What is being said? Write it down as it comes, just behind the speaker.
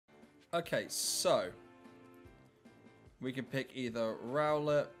Okay, so we can pick either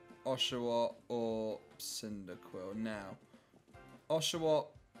Rowlet, Oshawott, or Cyndaquil. Now, Oshawott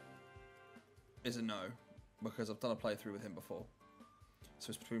is a no, because I've done a playthrough with him before.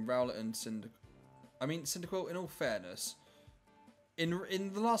 So it's between Rowlet and Cyndaquil. I mean, Cyndaquil, in all fairness, in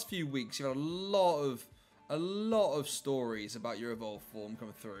the last few weeks, you've had a lot of stories about your evolved form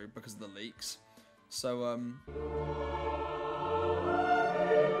coming through because of the leaks. So,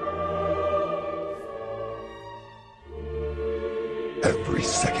 Every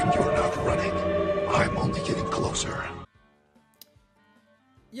second you're not running, I'm only getting closer.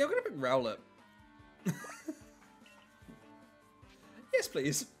 yeah, I'm gonna pick Rowlet. Yes,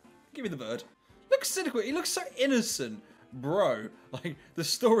 please. Give me the bird. Look, Cyndaquil, he looks so innocent. Bro, like, the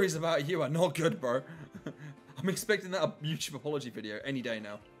stories about you are not good, bro. I'm expecting that a YouTube apology video any day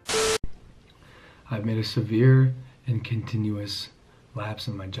now. I've made a severe and continuous lapse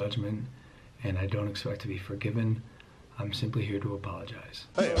in my judgment, and I don't expect to be forgiven. I'm simply here to apologize.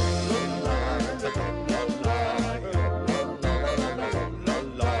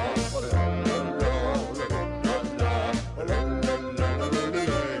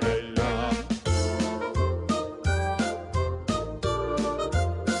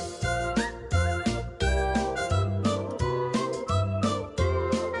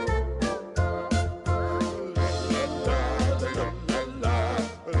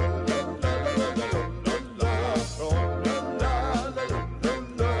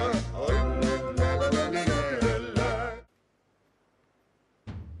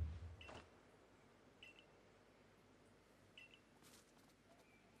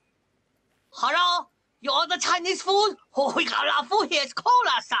 Hello? You order Chinese food? Oh, we got our food here. It's cold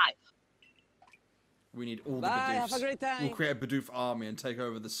outside. We need all the Bye, Bidoofs. have a great time. We'll create a Bidoof army and take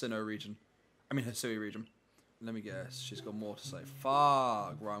over the Sinnoh region. I mean, Hisui region. Let me guess. She's got more to say.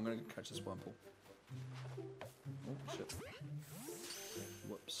 Fuck. Right, I'm going to catch this Wurmple. Oh, shit.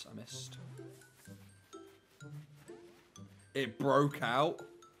 Whoops, I missed. It broke out.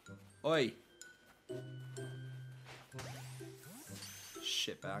 Oi.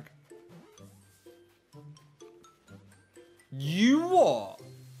 Shitbag. You what?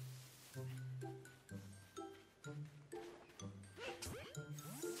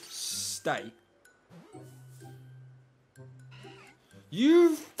 Stay.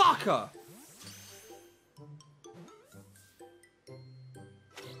 You fucker!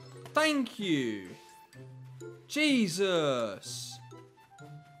 Thank you. Jesus.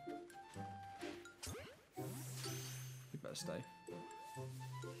 You better stay.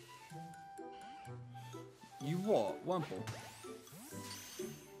 You what? Wurmple?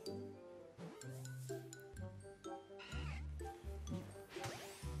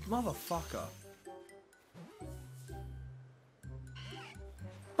 Motherfucker.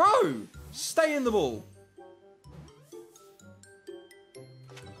 Bro! Stay in the ball.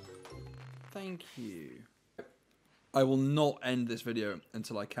 Thank you. I will not end this video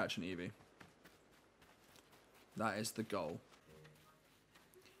until I catch an Eevee. That is the goal.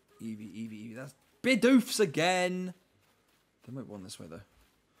 Eevee, Eevee, Eevee. That's Bidoofs again. There might be one this way though.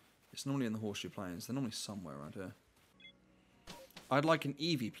 It's normally in the Horseshoe Plains. They're normally somewhere around here. I'd like an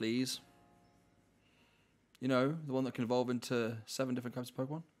Eevee, please. You know, the one that can evolve into 7 different types of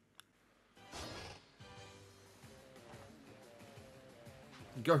Pokemon.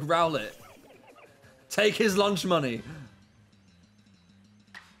 Go Rowlet. Take his lunch money.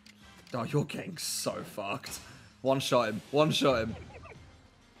 Oh, you're getting so fucked. One shot him. One shot him.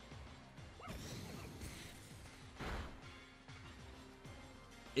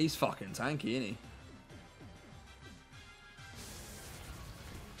 He's fucking tanky, isn't he?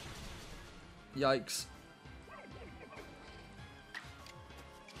 Yikes.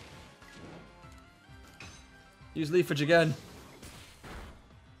 Use Leafage again.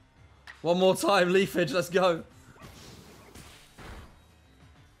 One more time, Leafage, let's go.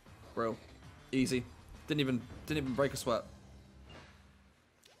 Bro. Easy. Didn't even break a sweat.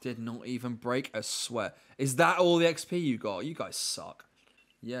 Did not even break a sweat. Is that all the XP you got? You guys suck.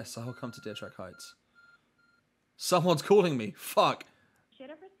 Yes, I'll come to Deer Track Heights. Someone's calling me. Fuck. Should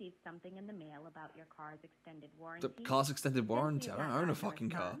have received something in the mail about your car's extended warranty. The car's extended warranty? I don't own a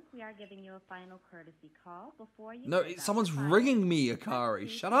fucking car. We are giving you a final courtesy call before you. No, someone's ringing me, Akari.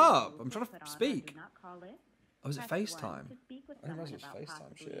 Shut up. I'm trying to speak. Oh, is it FaceTime? I didn't realize it was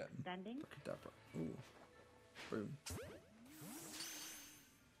FaceTime. Shit. Ooh. Boom.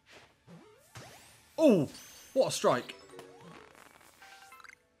 Oh, what a strike.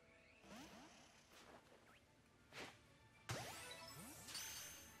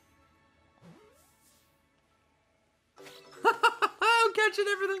 I'm catching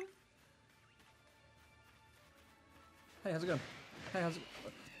everything. Hey, how's it going? Hey, how's it...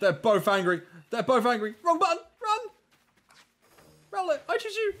 They're both angry. They're both angry. Wrong button. Run. Rowlet, I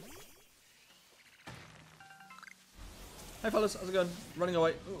choose you. Hey, fellas, how's it going? Running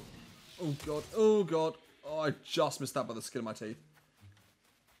away. Oh, oh God. Oh, God. Oh, I just missed that by the skin of my teeth.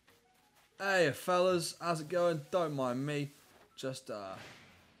 Hey, fellas, how's it going? Don't mind me. Just,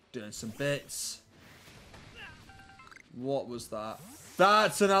 doing some bits. What was that?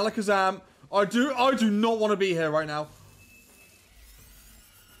 That's an Alakazam. I do not want to be here right now.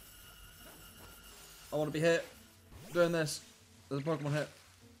 I want to be here, doing this. There's a Pokemon here.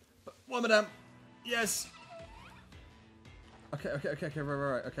 One madam. Yes. Okay, right.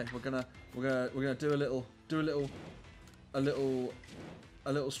 Okay, we're gonna do a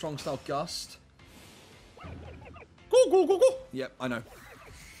little strong style gust. Go. Yep, I know.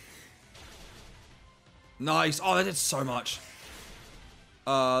 Nice. Oh, that did so much.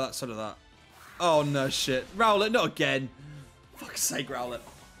 That's sort of that. Oh no, shit. Rowlet, not again. Fuck's sake, Rowlet.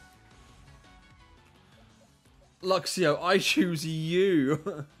 Luxio, I choose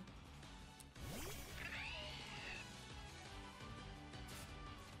you.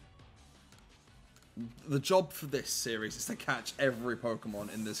 The job for this series is to catch every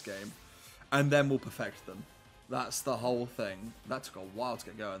Pokemon in this game, and then we'll perfect them. That's the whole thing. That took a while to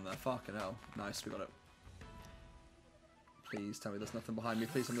get going there. Fucking hell. Nice, we got it. Please tell me there's nothing behind me.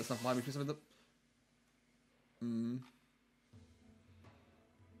 Please tell me there's nothing behind me. Please tell me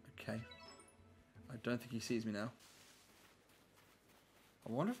Okay. I don't think he sees me now.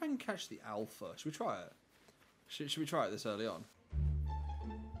 I wonder if I can catch the alpha. Should we try it? Should we try it this early on?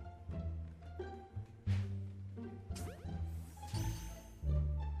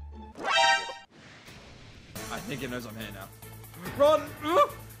 I think it knows I'm here now. Run!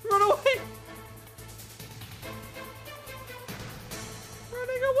 Run away!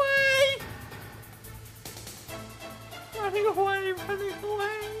 Running away! Running away! Running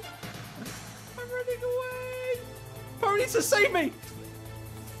away! I'm running away! Ponies to save me!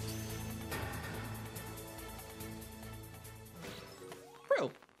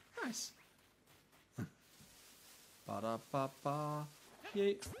 Real. Nice. Ba-da-ba-ba.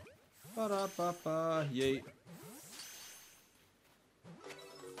 Yeet. Ba-da-ba-ba. Yeet.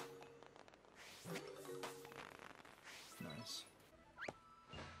 Nice.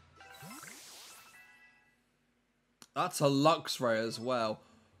 That's a Luxray as well.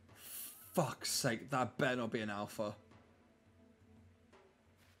 Fuck's sake, that better not be an alpha.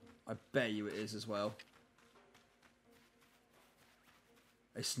 I bet you it is as well.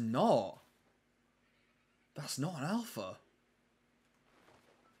 It's not. That's not an alpha.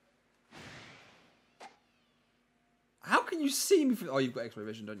 How can you see me from... Oh, you've got X-ray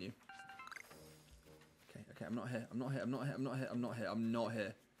vision, don't you? Okay, I'm not here. I'm not here. I'm not here. I'm not here. I'm not here. I'm not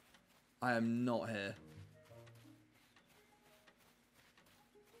here. I am not here.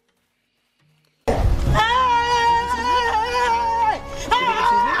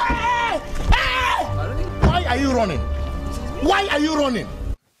 Why are you running? Why are you running?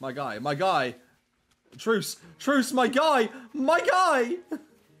 My guy. Truce, my guy.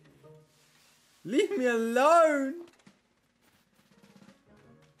 Leave me alone.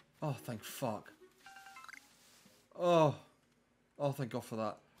 Oh, thank fuck. Oh, thank God for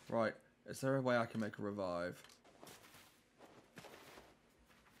that. Right, is there a way I can make a revive?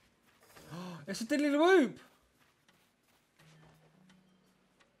 It's a diddly whoop.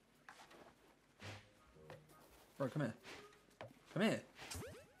 Bro, come here. Come here.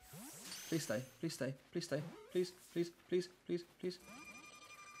 Please stay. Please stay. Please stay. Please. Please. Please. Please. Please.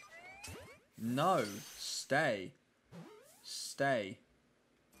 No. Stay. Stay.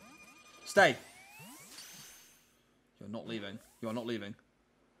 Stay. You're not leaving. You are not leaving.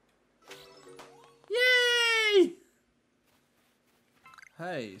 Yay!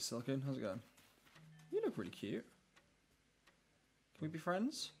 Hey, Silicon. How's it going? You look really cute. Can we be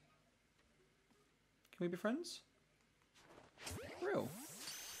friends? Can we be friends? Real.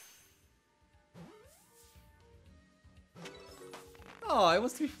 Oh, I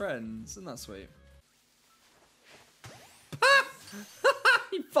wants to be friends. Isn't that sweet?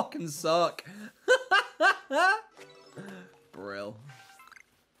 You fucking suck. Brill.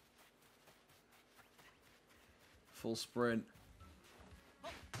 Full sprint.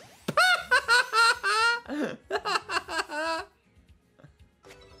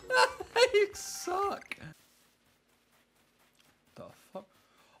 You suck. The fuck?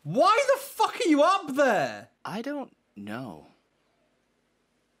 Why the fuck are you up there? I don't know.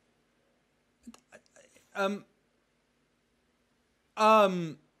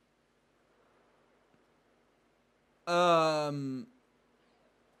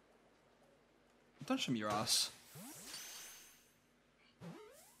 Don't show me your ass.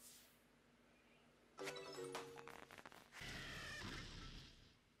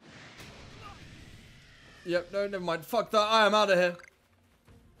 Yep, no, never mind. Fuck that. I am out of here.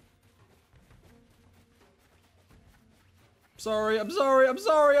 Sorry, I'm sorry, I'm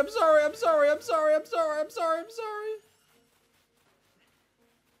sorry, I'm sorry, I'm sorry, I'm sorry, I'm sorry, I'm sorry, I'm sorry.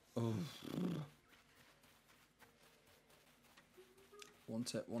 Oh. One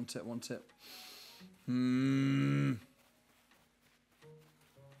tip, one tip, one tip.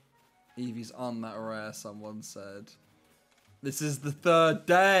 Eevees aren't that rare, someone said. This is the third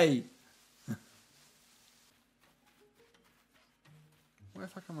day! What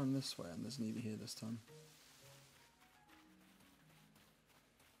if I come on this way and there's an Eevee here this time?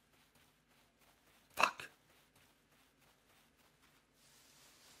 Fuck!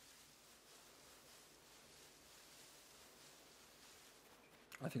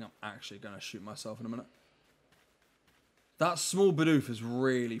 I think I'm actually going to shoot myself in a minute. That small Bidoof is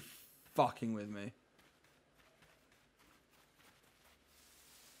really fucking with me.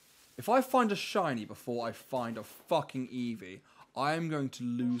 If I find a shiny before I find a fucking Eevee, I am going to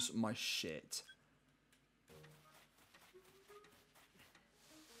lose my shit.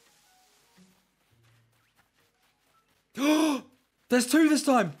 There's two this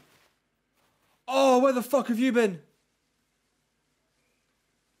time! Oh, where the fuck have you been?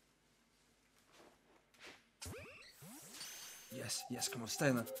 Yes, yes, come on, stay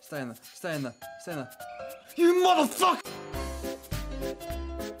in there, stay in there, stay in there, stay in there. You motherfucker!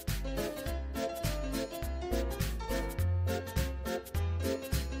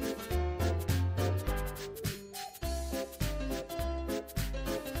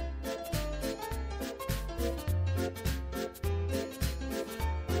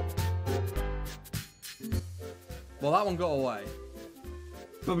 Well, that one got away.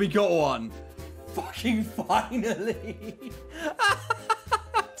 But we got one. Fucking finally!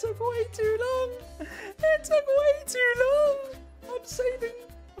 It took way too long! It took way too long! I'm saving.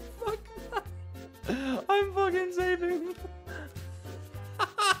 Fuck that. I'm fucking saving.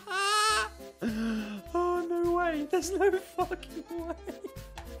 Oh, no way. There's no fucking way.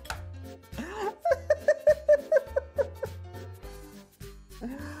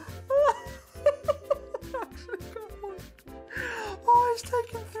 Actually, come on. Oh, it's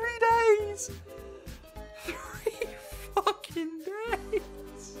taken 3 days. 3 fucking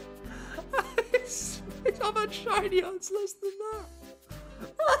days! I've had shiny hunts less than that.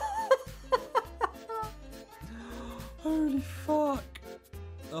 Holy fuck.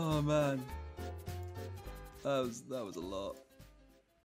 Oh man. That was a lot.